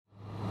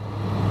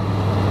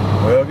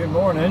good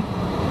morning.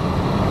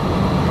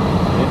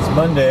 It's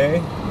Monday,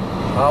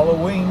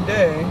 Halloween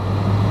day.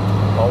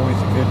 Always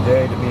a good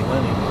day to be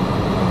hunting.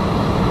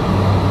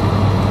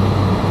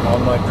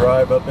 On my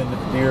drive up into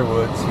the deer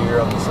woods here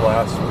on this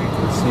last week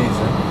of the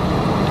season.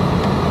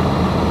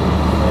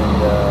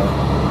 And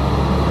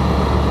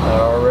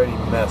I already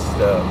messed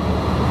up.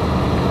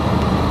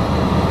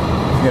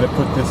 I'm going to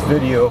put this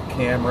video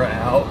camera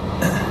out,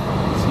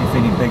 see if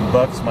any big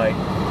bucks might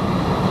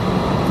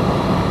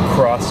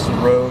cross the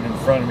road in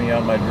front of me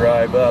on my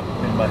drive up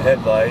in my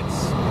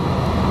headlights.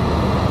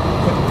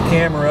 Put the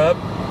camera up,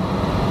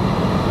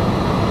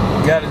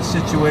 got it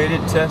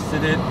situated,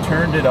 tested it,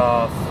 turned it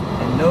off,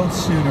 and no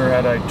sooner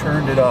had I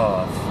turned it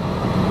off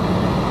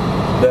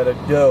that a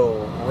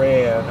doe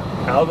ran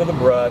out of the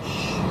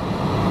brush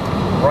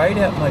right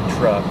at my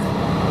truck,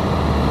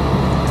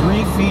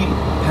 3 feet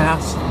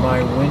past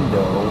my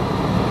window,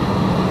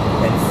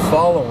 and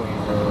following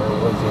her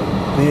was a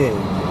big,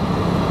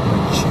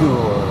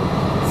 mature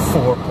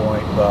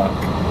 4-point buck.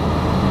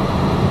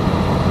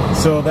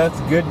 So that's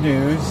good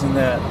news in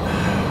that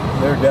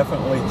they're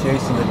definitely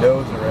chasing the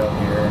does around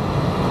here.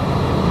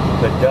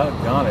 But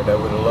doggone it, I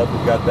would have loved to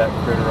have got that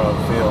critter on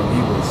film.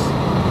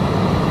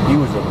 He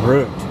was a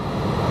brute.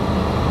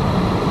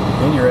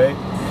 At any rate,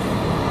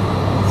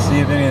 let's see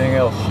if anything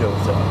else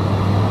shows up.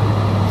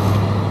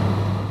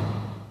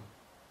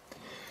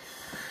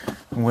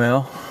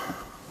 Well,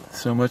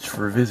 so much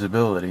for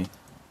visibility.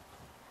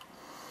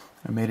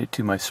 I made it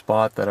to my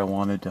spot that I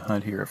wanted to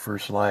hunt here at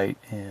first light,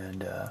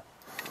 and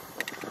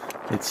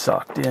it's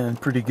socked in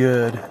pretty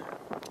good.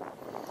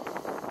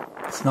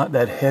 It's not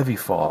that heavy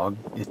fog.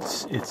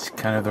 It's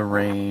kind of the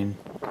rain,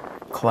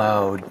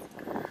 cloud,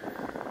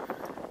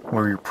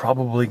 where you're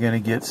probably going to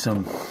get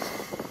some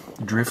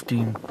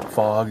drifting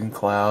fog and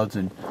clouds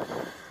and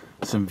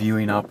some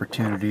viewing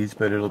opportunities,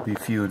 but it'll be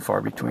few and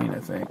far between, I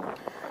think.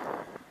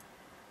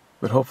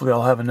 But hopefully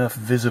I'll have enough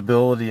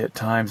visibility at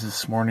times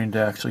this morning to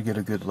actually get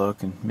a good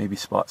look and maybe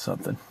spot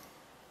something.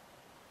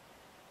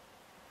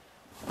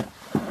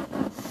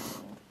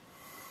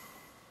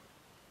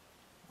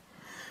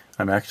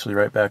 I'm actually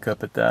right back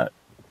up at that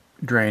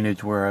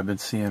drainage where I've been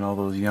seeing all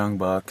those young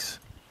bucks.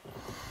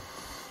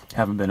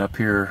 Haven't been up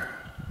here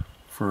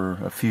for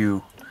a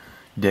few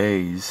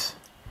days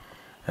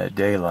at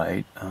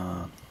daylight.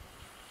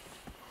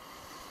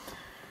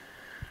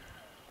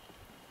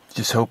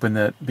 Just hoping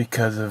that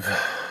because of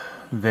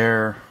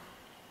their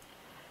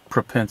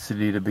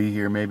propensity to be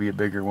here, maybe a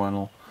bigger one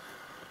will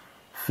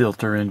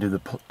filter into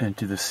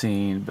the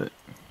scene. But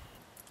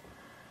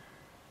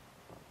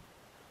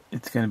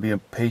it's going to be a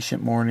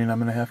patient morning. I'm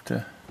going to have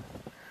to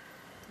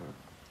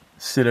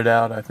sit it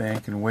out, I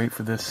think, and wait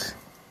for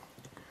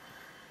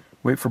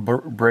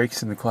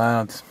breaks in the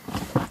clouds.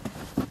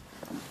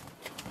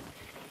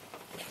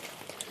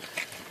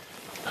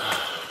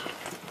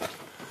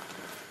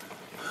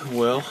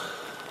 Well,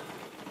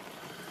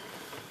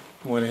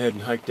 I went ahead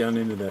and hiked down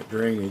into that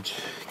drainage.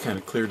 Kind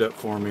of cleared up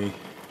for me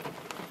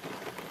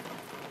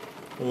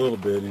a little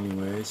bit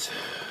anyways.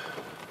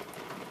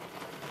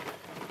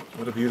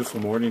 What a beautiful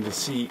morning to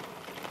see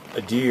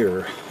a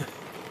deer.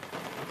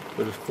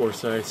 But of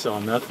course I saw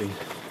nothing.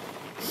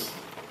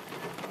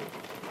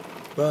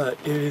 But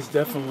it is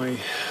definitely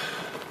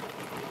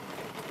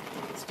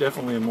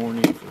a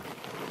morning for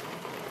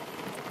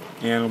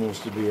animals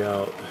to be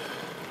out,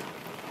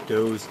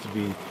 does to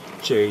be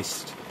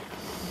chased.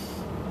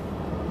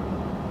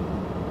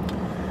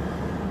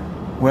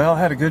 Well, I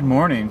had a good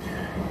morning.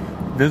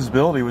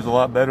 Visibility was a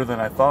lot better than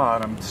I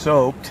thought. I'm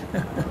soaked.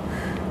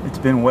 It's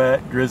been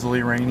wet,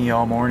 drizzly, rainy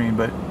all morning,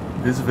 but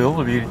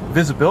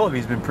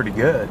visibility's been pretty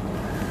good.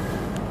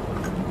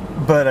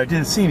 But I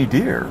didn't see any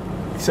deer,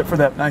 except for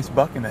that nice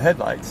buck in the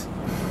headlights.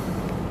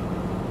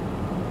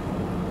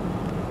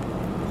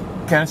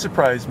 Kind of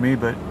surprised me,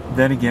 but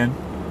then again,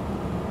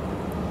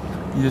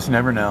 you just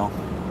never know.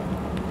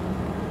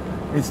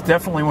 It's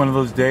definitely one of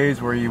those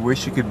days where you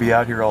wish you could be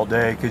out here all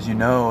day, because you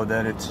know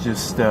that it's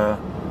just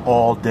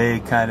all day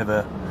kind of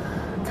a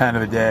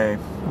day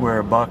where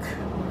a buck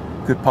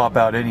could pop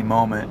out any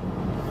moment.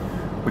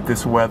 With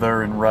this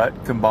weather and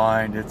rut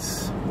combined,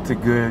 it's a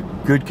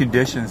good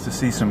conditions to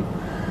see some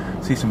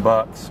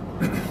bucks.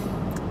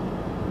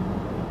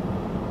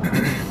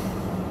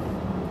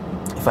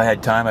 If I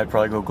had time, I'd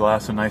probably go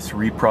glass a nice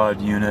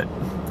reprod unit,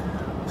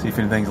 see if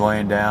anything's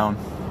laying down.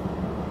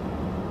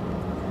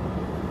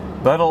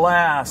 But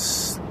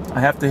alas,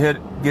 I have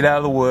to get out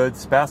of the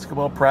woods.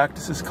 Basketball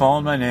practice is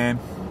calling my name,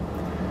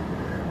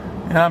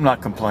 and I'm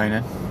not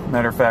complaining.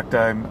 Matter of fact,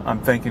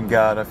 I'm thanking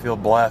God. I feel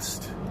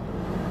blessed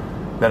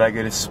that I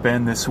get to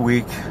spend this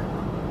week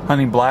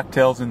hunting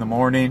blacktails in the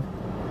morning,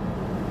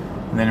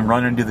 and then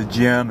run into the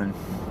gym and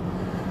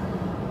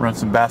run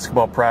some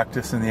basketball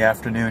practice in the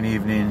afternoon,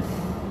 evening,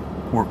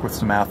 work with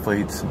some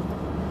athletes,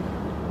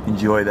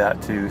 enjoy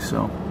that too.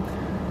 So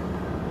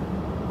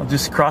I'll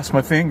just cross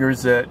my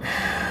fingers that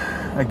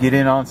I get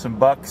in on some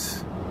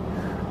bucks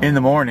in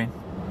the morning.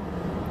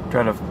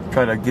 Try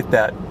to get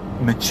that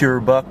mature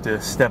buck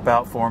to step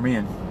out for me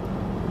and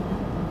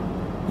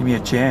give me a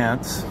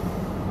chance.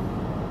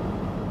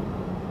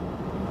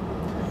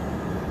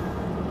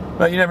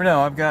 But you never know.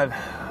 I've got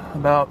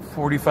about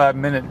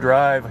 45-minute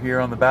drive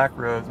here on the back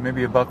roads.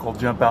 Maybe a buck will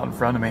jump out in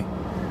front of me,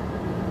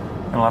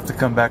 and I'll have to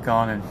come back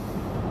on and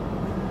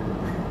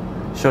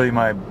show you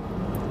my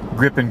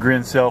grip and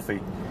grin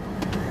selfie.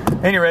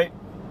 At any rate,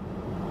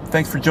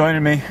 thanks for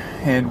joining me,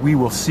 and we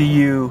will see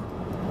you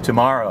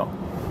tomorrow.